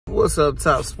What's up,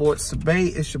 Top Sports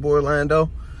Debate? It's your boy Orlando.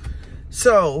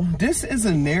 So this is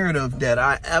a narrative that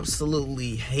I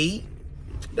absolutely hate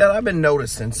that I've been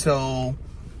noticing. So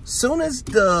soon as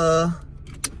the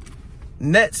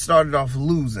Nets started off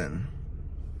losing,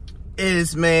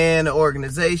 the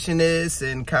organization is,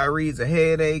 and Kyrie's a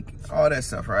headache, all that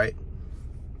stuff, right?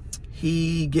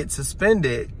 He gets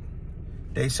suspended.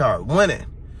 They start winning.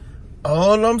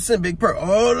 All I'm saying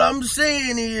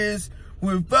is,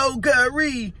 without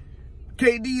Kyrie,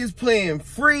 KD is playing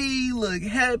free, look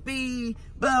happy,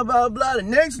 blah, blah, blah. The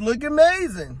Knicks look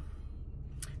amazing.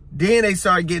 Then they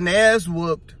start getting their ass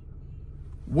whooped.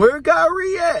 Where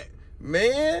Kyrie at?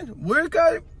 Man, where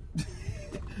Kyrie?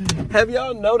 Have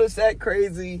y'all noticed that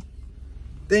crazy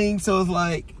thing? So it's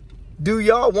like, do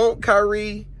y'all want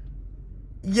Kyrie?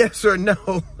 Yes or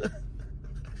no?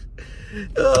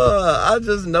 I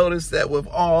just noticed that with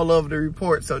all of the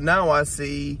reports. So now I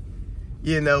see,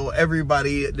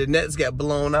 everybody, the Nets got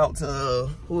blown out to,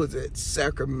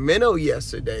 Sacramento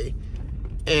yesterday.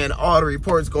 And all the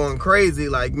reports going crazy.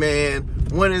 Like, man,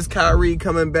 when is Kyrie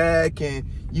coming back? And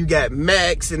you got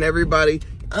Max and everybody.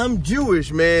 I'm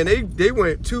Jewish, man. They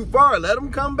went too far. Let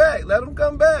them come back. Let them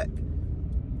come back.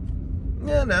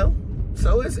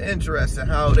 So it's interesting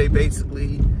how they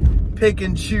basically pick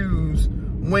and choose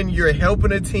when you're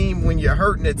helping a team, when you're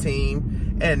hurting a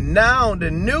team. And now the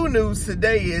new news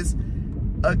today is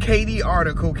a KD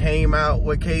article came out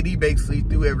where KD basically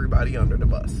threw everybody under the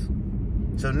bus.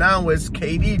 So now it's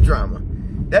KD drama.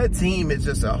 That team is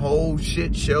just a whole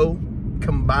shit show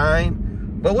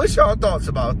combined. But what's y'all thoughts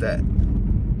about that?